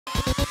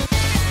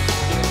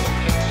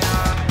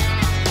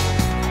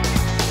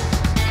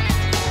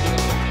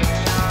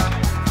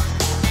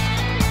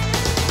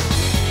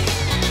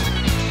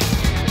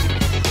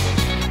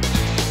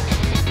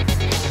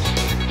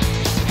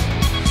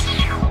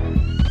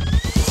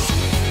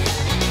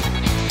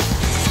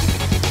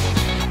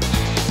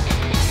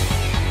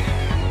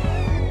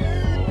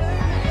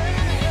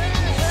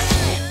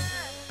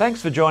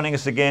Thanks for joining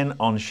us again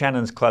on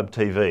Shannons Club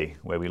TV,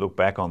 where we look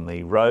back on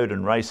the road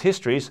and race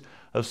histories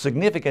of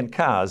significant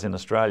cars in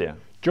Australia.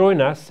 Join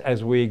us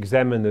as we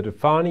examine the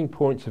defining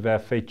points of our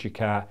feature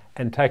car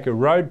and take a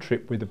road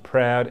trip with a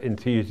proud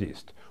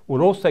enthusiast.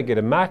 We'll also get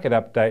a market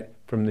update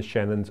from the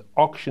Shannons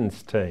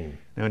auctions team.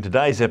 Now in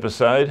today's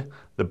episode,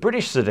 the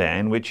British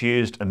sedan which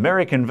used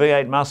American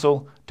V8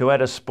 muscle to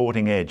add a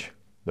sporting edge,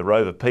 the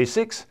Rover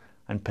P6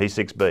 and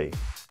P6B.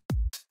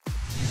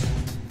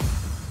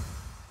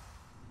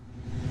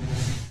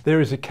 There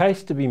is a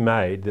case to be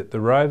made that the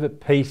Rover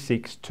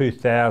P6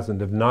 2000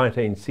 of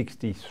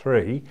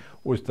 1963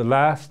 was the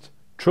last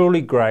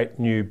truly great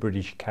new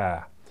British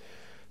car.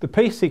 The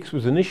P6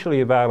 was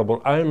initially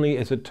available only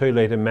as a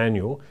 2-litre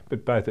manual,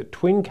 but both a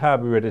twin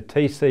carburettor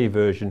TC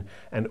version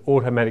and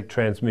automatic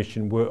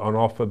transmission were on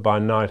offer by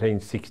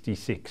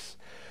 1966.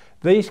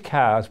 These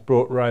cars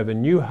brought Rover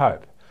new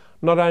hope,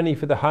 not only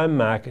for the home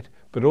market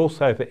but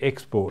also for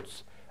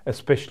exports,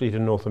 especially to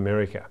North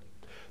America.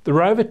 The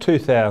Rover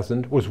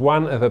 2000 was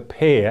one of a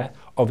pair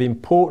of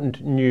important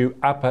new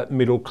upper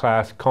middle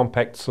class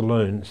compact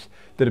saloons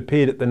that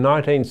appeared at the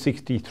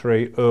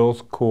 1963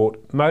 Earls Court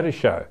Motor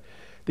Show,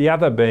 the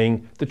other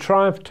being the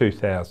Triumph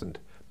 2000.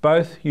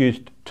 Both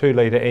used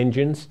 2-litre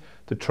engines,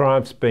 the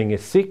Triumphs being a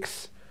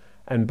 6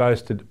 and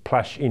boasted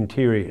plush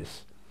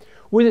interiors.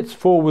 With its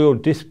 4-wheel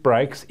disc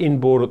brakes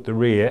inboard at the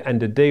rear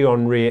and a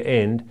D-on rear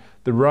end,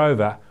 the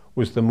Rover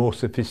was the more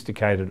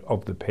sophisticated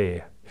of the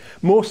pair.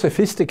 More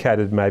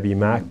sophisticated maybe,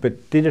 Mark,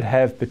 but did it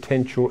have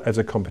potential as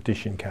a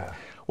competition car?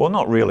 Well,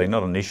 not really,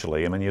 not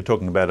initially. I mean, you're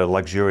talking about a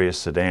luxurious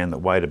sedan that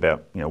weighed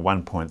about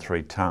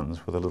 1.3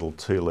 tonnes with a little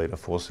 2-litre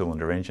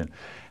 4-cylinder engine.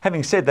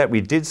 Having said that,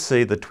 we did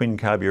see the twin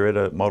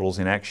carburettor models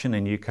in action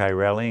in UK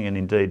rallying and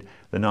indeed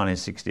the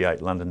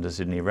 1968 London to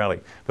Sydney rally.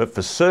 But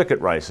for circuit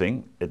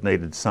racing, it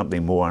needed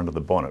something more under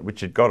the bonnet,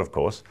 which it got, of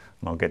course,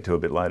 and I'll get to a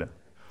bit later.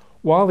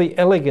 While the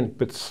elegant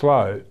but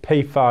slow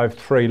P5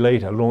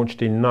 3-litre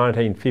launched in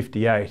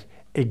 1958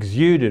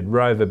 exuded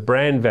Rover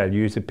brand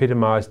values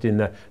epitomised in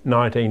the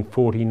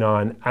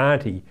 1949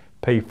 Auntie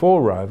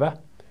P4 Rover,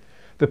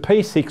 the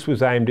P6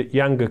 was aimed at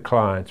younger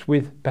clients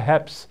with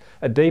perhaps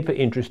a deeper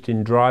interest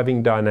in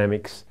driving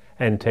dynamics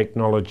and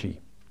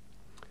technology.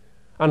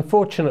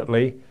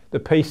 Unfortunately, the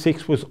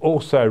P6 was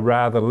also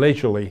rather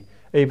leisurely,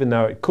 even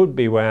though it could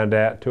be wound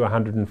out to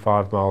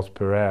 105 miles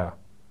per hour.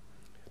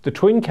 The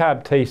twin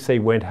carb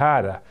TC went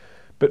harder,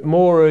 but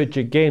more urge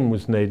again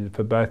was needed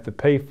for both the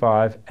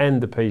P5 and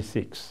the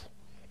P6.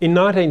 In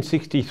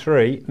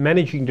 1963,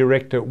 Managing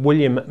Director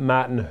William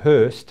Martin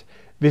Hurst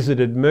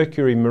visited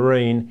Mercury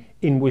Marine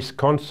in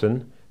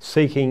Wisconsin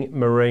seeking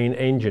marine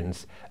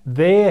engines.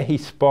 There he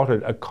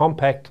spotted a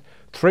compact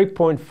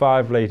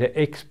 3.5-litre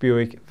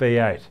ex-Buick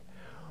V8.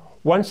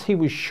 Once he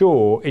was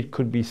sure it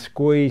could be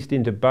squeezed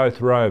into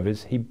both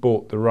Rovers, he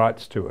bought the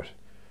rights to it.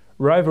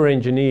 Rover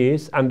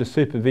engineers, under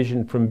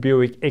supervision from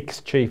Buick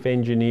ex-chief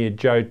engineer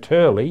Joe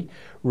Turley,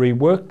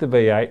 reworked the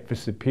V8 for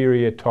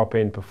superior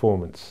top-end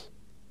performance.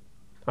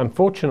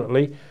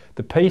 Unfortunately,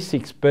 the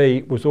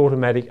P6B was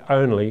automatic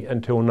only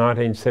until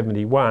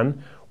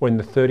 1971, when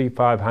the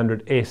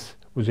 3500S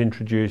was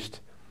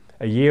introduced,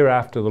 a year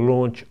after the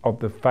launch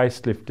of the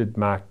facelifted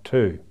Mark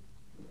II.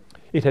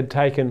 It had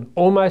taken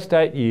almost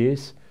 8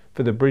 years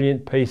for the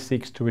brilliant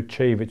P6 to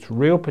achieve its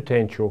real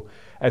potential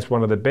as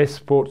one of the best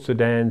sports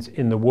sedans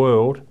in the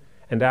world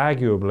and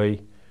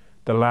arguably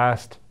the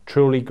last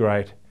truly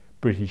great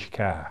British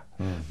car.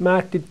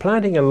 Mark, did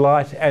planting a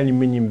light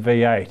aluminium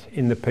V8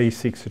 in the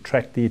P6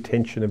 attract the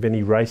attention of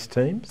any race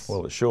teams?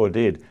 Well, it sure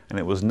did, and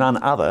it was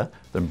none other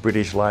than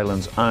British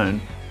Leyland's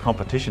own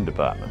competition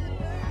department.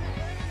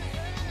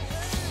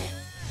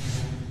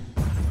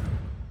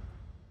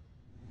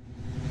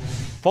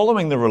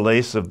 Following the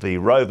release of the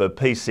Rover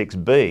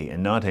P6B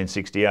in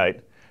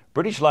 1968,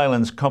 British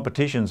Leyland's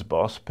competitions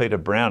boss Peter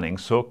Browning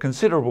saw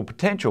considerable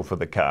potential for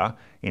the car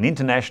in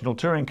international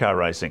touring car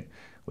racing,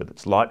 with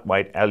its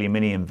lightweight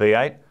aluminium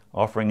V8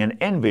 offering an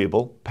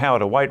enviable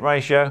power-to-weight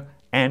ratio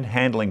and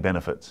handling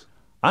benefits.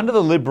 Under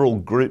the liberal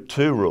Group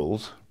 2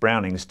 rules,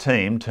 Browning's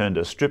team turned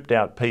a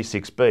stripped-out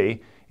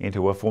P6B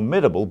into a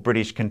formidable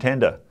British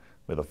contender,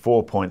 with a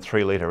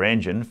 4.3-litre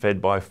engine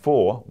fed by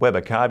 4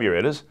 Weber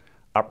carburettors,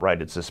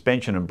 uprated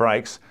suspension and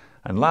brakes,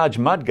 and large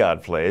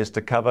mudguard flares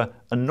to cover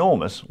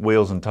enormous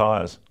wheels and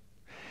tyres.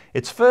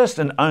 Its first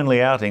and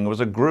only outing was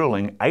a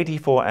gruelling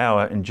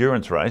 84-hour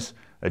endurance race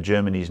at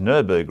Germany's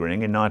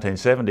Nürburgring in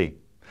 1970.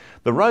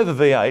 The Rover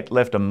V8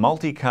 left a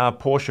multi-car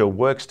Porsche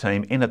works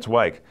team in its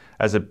wake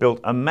as it built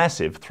a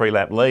massive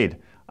 3-lap lead,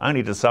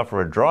 only to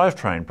suffer a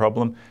drivetrain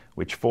problem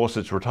which forced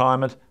its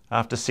retirement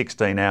after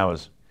 16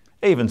 hours.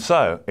 Even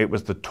so, it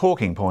was the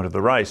talking point of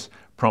the race,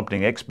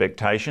 prompting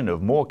expectation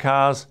of more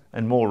cars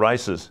and more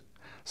races.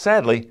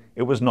 Sadly,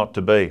 it was not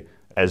to be,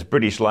 as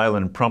British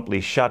Leyland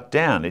promptly shut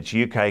down its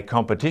UK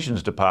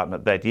competitions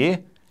department that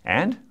year,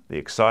 and the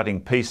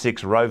exciting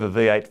P6 Rover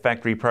V8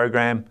 factory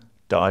program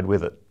died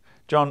with it.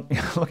 John,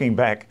 looking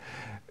back,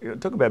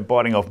 Talk about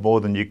biting off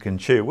more than you can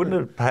chew. Wouldn't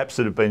it perhaps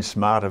have been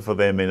smarter for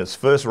them in its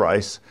first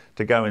race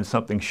to go in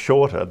something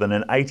shorter than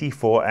an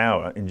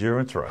 84-hour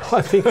endurance race?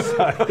 I think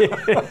so.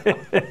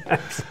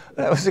 Yeah.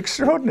 That was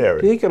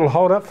extraordinary. Do you think it'll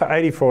hold up for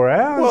 84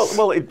 hours?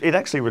 Well, it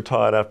actually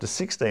retired after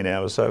 16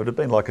 hours, so it would have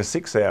been like a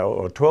 6-hour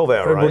or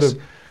 12-hour race.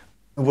 It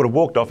would have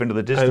walked off into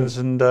the distance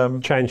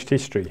and changed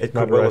history. It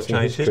could well have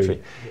changed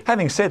history.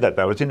 Having said that,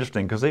 though, it's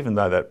interesting because even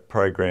though that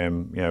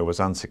program,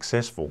 was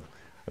unsuccessful,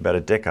 about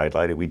a decade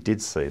later, we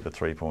did see the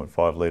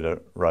 3.5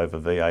 litre Rover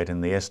V8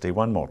 in the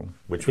SD1 model,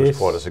 which was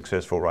quite a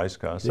successful race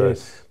car. So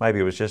maybe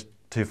it was just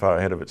too far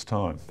ahead of its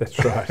time.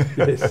 That's right,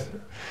 yes.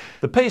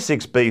 The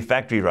P6B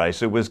factory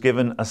racer was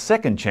given a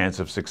second chance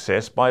of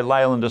success by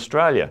Leyland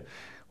Australia,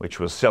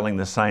 which was selling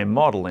the same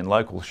model in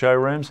local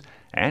showrooms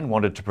and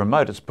wanted to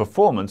promote its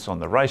performance on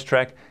the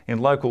racetrack in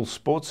local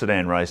sports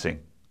sedan racing.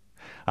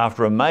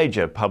 After a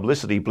major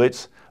publicity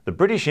blitz, the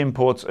British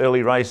import's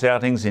early race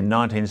outings in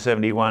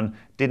 1971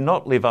 did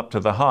not live up to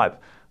the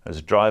hype,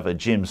 as driver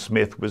Jim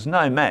Smith was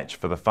no match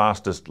for the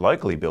fastest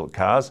locally built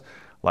cars,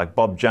 like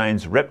Bob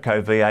Jane's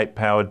Repco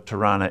V8-powered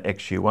Tirana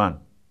XU1.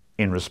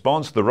 In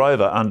response, the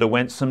Rover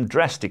underwent some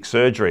drastic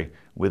surgery,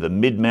 with a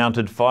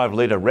mid-mounted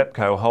 5-litre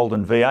Repco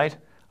Holden V8,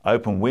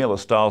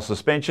 open-wheeler-style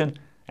suspension,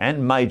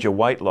 and major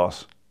weight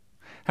loss.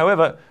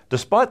 However,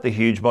 despite the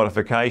huge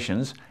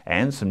modifications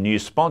and some new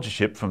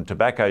sponsorship from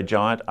tobacco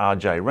giant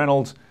RJ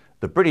Reynolds,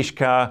 the British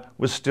car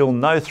was still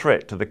no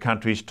threat to the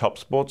country's top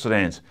sports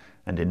sedans,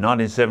 and in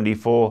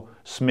 1974,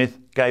 Smith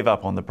gave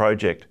up on the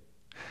project.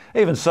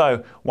 Even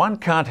so, one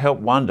can't help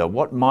wonder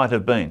what might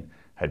have been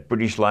had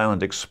British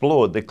Leyland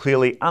explored the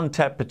clearly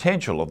untapped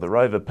potential of the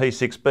Rover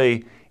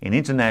P6B in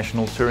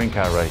international touring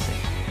car racing.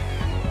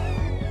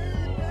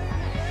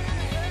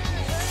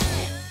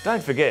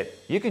 Don't forget,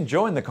 you can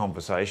join the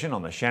conversation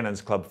on the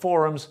Shannons Club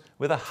forums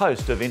with a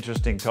host of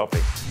interesting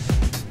topics.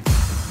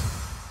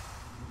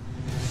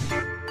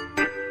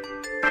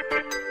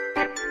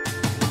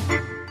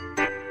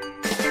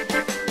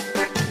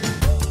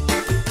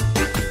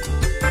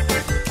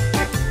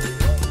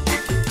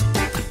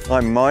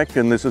 I'm Mike,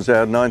 and this is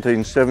our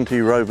 1970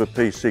 Rover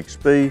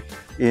P6B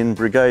in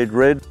Brigade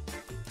Red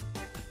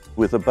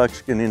with a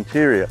buckskin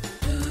interior.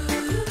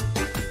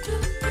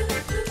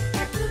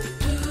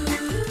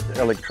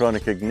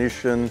 Electronic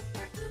ignition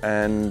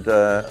and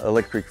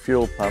electric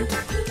fuel pump.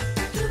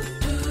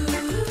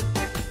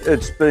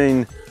 It's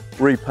been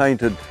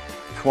repainted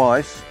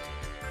twice.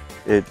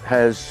 It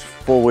has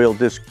four-wheel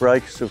disc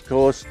brakes, of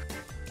course,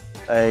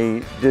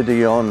 a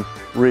Didion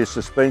rear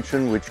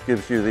suspension, which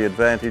gives you the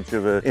advantage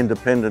of an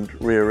independent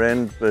rear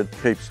end but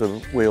keeps the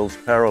wheels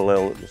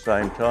parallel at the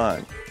same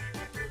time.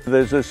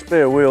 There's a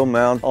spare wheel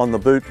mount on the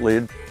boot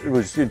lid. It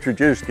was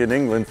introduced in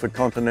England for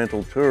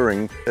continental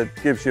touring. It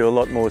gives you a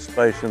lot more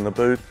space in the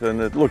boot and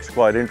it looks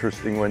quite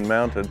interesting when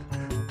mounted.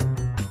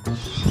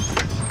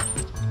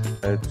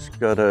 It's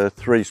got a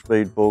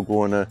 3-speed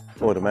Borg-Warner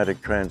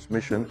automatic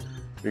transmission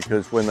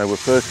because when they were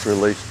first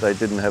released they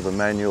didn't have a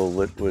manual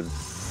that would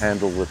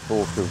handle the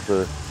torque of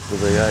the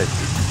V8.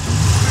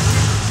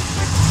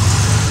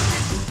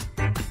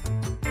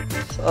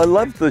 I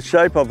loved the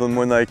shape of them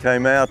when they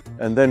came out,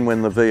 and then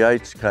when the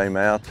V8s came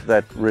out,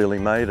 that really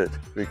made it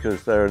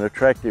because they're an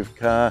attractive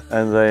car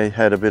and they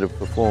had a bit of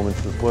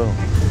performance as well.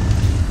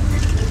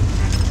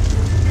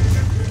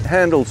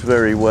 Handles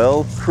very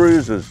well,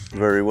 cruises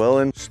very well,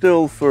 and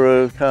still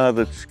for a car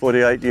that's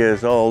 48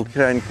 years old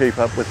can keep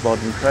up with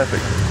modern traffic.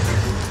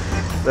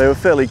 They're a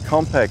fairly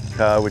compact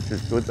car, which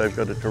is good. They've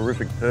got a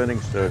terrific turning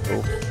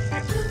circle.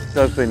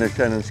 I've been a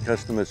Shannons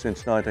customer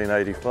since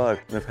 1985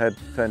 and I've had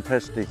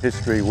fantastic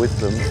history with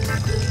them.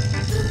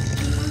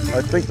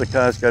 I think the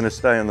car's going to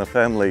stay in the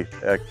family.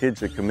 Our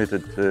kids are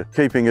committed to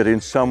keeping it in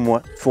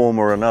some form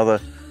or another.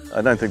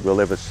 I don't think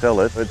we'll ever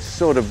sell it. It's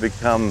sort of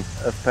become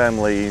a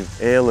family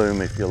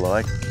heirloom, if you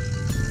like.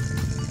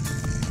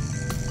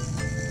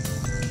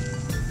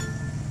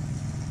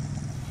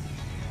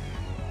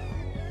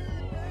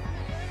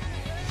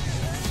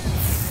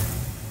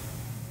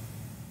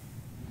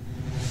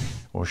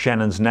 Well,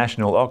 Shannons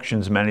National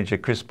Auctions Manager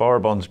Chris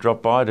Borabon's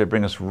dropped by to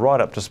bring us right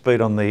up to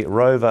speed on the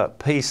Rover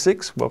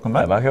P6. Welcome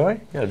back. Hey Mark, how are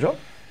you? Yeah, John.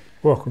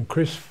 Welcome,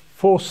 Chris.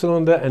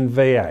 4-cylinder and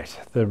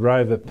V8, the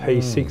Rover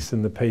P6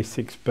 and the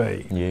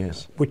P6B.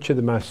 Yes. Which are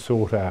the most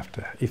sought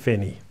after, if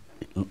any?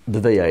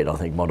 The V8, I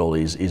think, model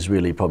is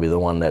really probably the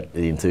one that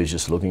the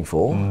enthusiasts are looking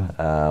for.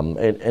 And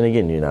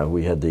again, you know,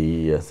 we had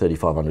the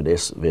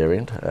 3500S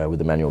variant with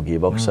the manual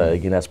gearbox, so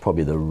again, that's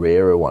probably the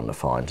rarer one to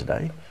find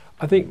today.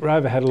 I think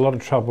Rover had a lot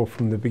of trouble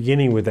from the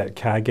beginning with that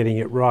car, getting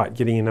it right,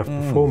 getting enough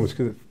performance,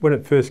 because when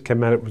it first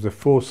came out it was a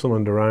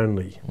 4-cylinder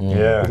only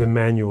with a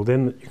manual.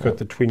 Then you got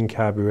the twin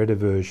carburettor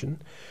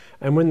version,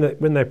 and when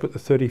they put the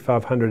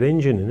 3500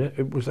 engine in it,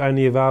 it was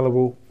only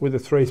available with a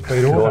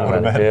 3-speed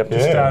automatic.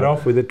 To start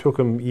off with, it took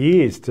them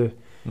years to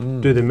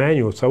do the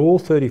manual. So all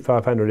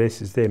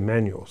 3500S's, they're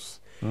manuals.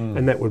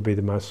 and that would be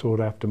the most sought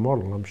after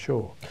model, I'm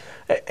sure.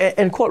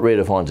 And quite rare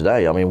to find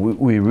today. I mean,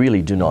 we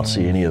really do not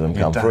see any of them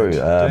come through.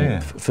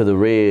 For the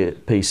rare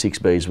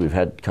P6Bs we've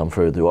had come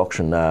through the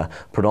auction,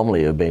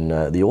 predominantly have been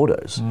the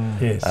autos.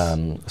 Yes.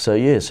 So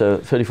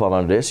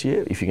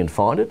 3500S, if you can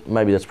find it,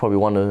 maybe that's probably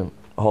one to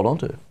hold on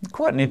to.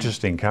 Quite an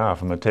interesting car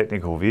from a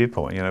technical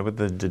viewpoint, you know, with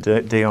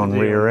the Dion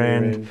rear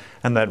end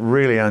and that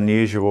really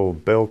unusual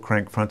bell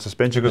crank front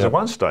suspension, because at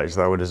one stage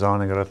they were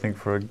designing it, I think,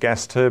 for a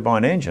gas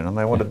turbine engine, and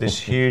they wanted this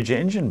huge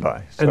engine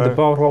bay. So, and the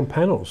bolt-on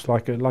panels,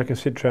 like a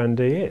Citroën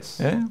DS.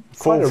 Yeah,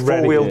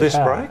 four-wheel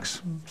disc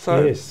brakes.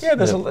 So yes. yeah,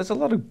 there's a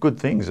lot of good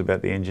things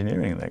about the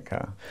engineering of that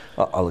car.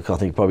 Look, I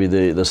think probably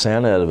the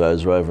sound out of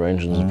those Rover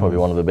engines is probably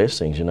one of the best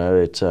things. You know,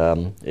 it's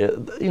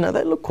you know,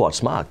 they look quite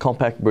smart,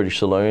 compact British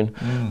saloon,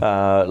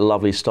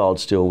 lovely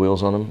styled steel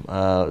wheels on them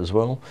as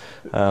well.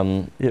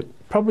 Yep.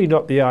 Probably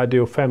not the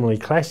ideal family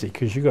classic,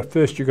 because you've got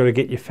to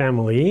get your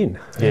family in.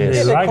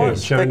 Yes.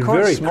 They're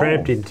very small.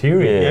 cramped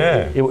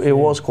interior. It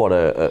was quite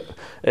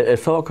it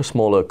felt like a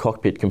smaller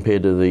cockpit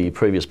compared to the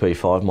previous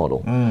P5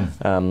 model.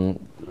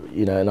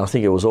 You know, and I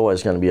think it was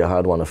always going to be a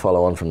hard one to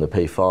follow on from the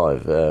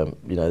P5.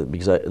 You know,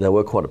 because they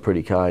were quite a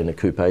pretty car in a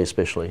coupe,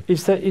 especially.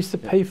 Is the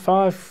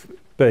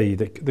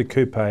P5B, the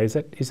coupe, is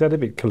that a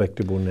bit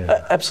collectible now?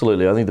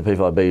 Absolutely, I think the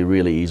P5B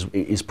really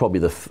is probably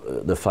the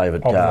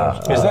favourite car.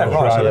 Is that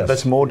right? So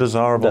that's more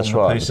desirable That's than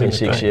right, the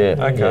P6,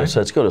 yeah. Okay. Yeah. So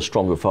it's got a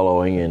stronger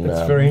following. And,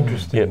 That's very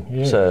interesting.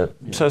 Yeah.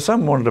 So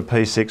some wanted a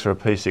P6 or a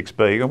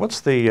P6B. What's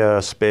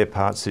the spare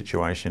parts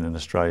situation in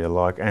Australia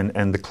like?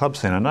 And the club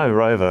scene, I know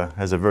Rover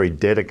has a very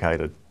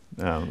dedicated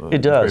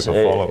it does, group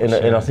of followers,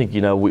 and I think, you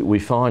know, we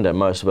find that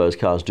most of those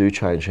cars do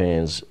change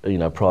hands, you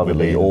know,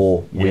 privately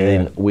or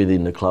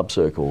within the club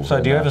circles. So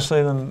do you ever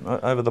see them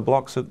over the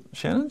blocks at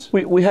Shannons?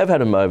 We have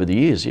had them over the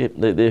years. Yeah,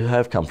 they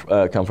have come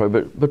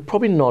through, but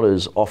probably not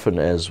as often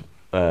as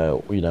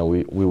you know,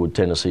 we would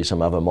tend to see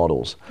some other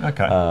models.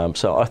 Okay.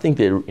 So I think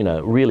they're, you know,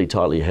 really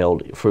tightly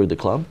held through the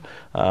club,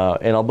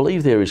 and I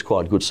believe there is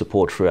quite good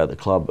support throughout the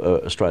club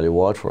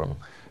Australia-wide for them.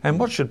 And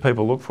what should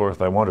people look for if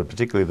they wanted,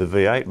 particularly the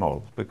V8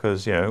 model?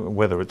 Because, you know,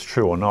 whether it's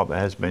true or not, there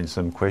has been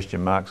some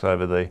question marks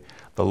over the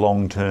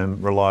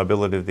long-term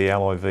reliability of the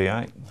alloy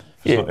V8.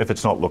 If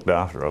it's not looked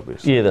after,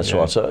 obviously. Yeah, that's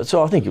right.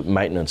 So I think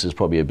maintenance is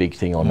probably a big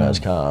thing on those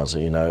cars,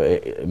 you know,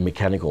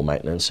 mechanical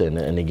maintenance,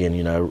 and again,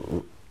 you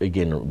know,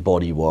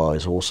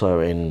 body-wise also,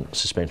 and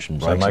suspension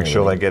brakes. So make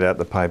sure they get out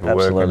the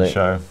paperwork and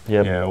show.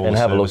 Yep. Yeah, all and the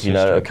have a look, you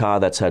know, history. a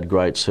car that's had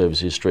great service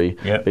history,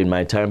 been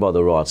maintained by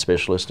the right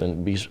specialist,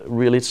 and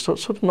really it's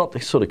sort of not the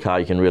sort of car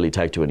you can really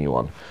take to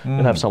anyone.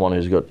 And have someone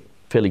who's got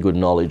fairly good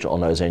knowledge on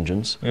those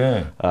engines.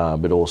 Yeah.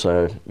 But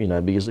also, you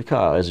know, because the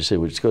car, as you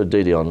said, it's got a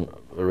DD on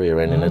the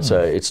rear end, and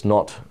it's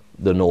not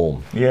the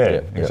norm.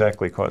 Yeah,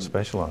 exactly, quite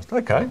specialised.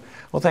 Okay.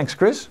 Well, thanks,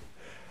 Chris.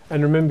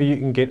 And remember, you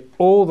can get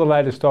all the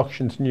latest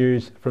auctions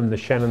news from the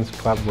Shannons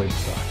Club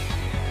website.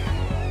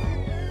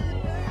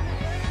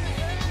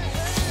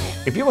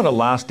 If you want a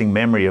lasting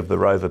memory of the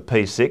Rover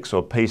P6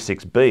 or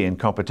P6B in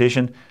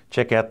competition,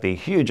 check out the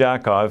huge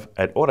archive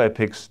at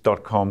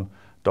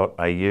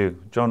autopix.com.au.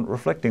 John,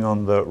 reflecting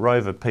on the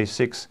Rover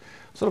P6,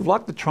 sort of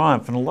like the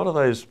Triumph and a lot of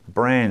those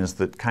brands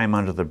that came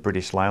under the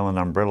British Leyland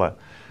umbrella,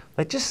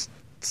 they just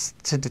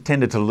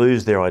tended to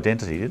lose their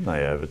identity, didn't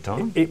they, over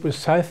time? It was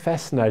so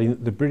fascinating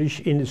that the British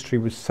industry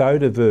was so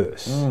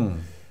diverse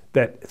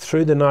that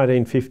through the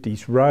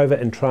 1950s, Rover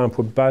and Triumph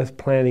were both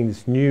planning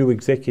this new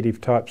executive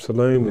type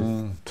saloon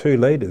with 2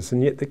 litres,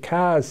 and yet the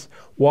cars,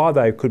 while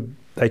they could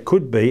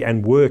be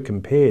and were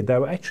compared, they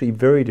were actually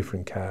very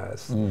different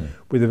cars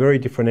with a very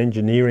different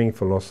engineering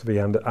philosophy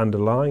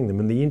underlying them.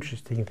 And the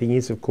interesting thing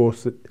is, of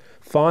course, that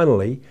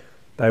finally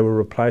they were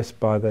replaced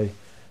by the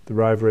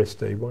Rover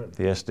SD1.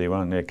 The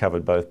SD1, yeah,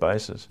 covered both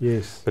bases.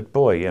 Yes. But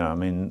boy, you know, I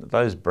mean,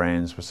 those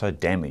brands were so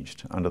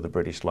damaged under the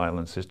British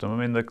Leyland system. I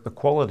mean, the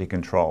quality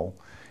control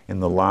in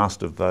the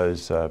last of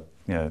those, you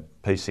know,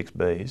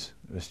 P6Bs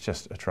was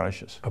just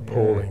atrocious.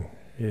 Appalling.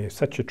 Yeah,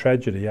 such a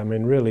tragedy. I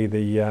mean, really,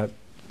 the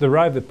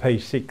Rover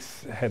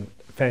P6 had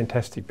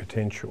fantastic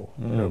potential.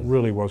 You know, it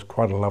really was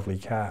quite a lovely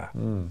car.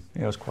 Yeah,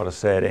 it was quite a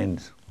sad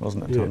end,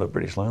 wasn't it, to the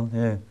British Leyland?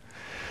 Yeah.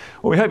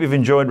 Well, we hope you've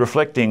enjoyed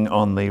reflecting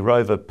on the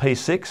Rover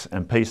P6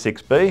 and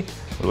P6B.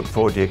 We look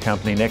forward to your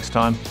company next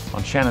time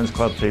on Shannons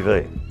Club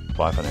TV.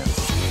 Bye for now.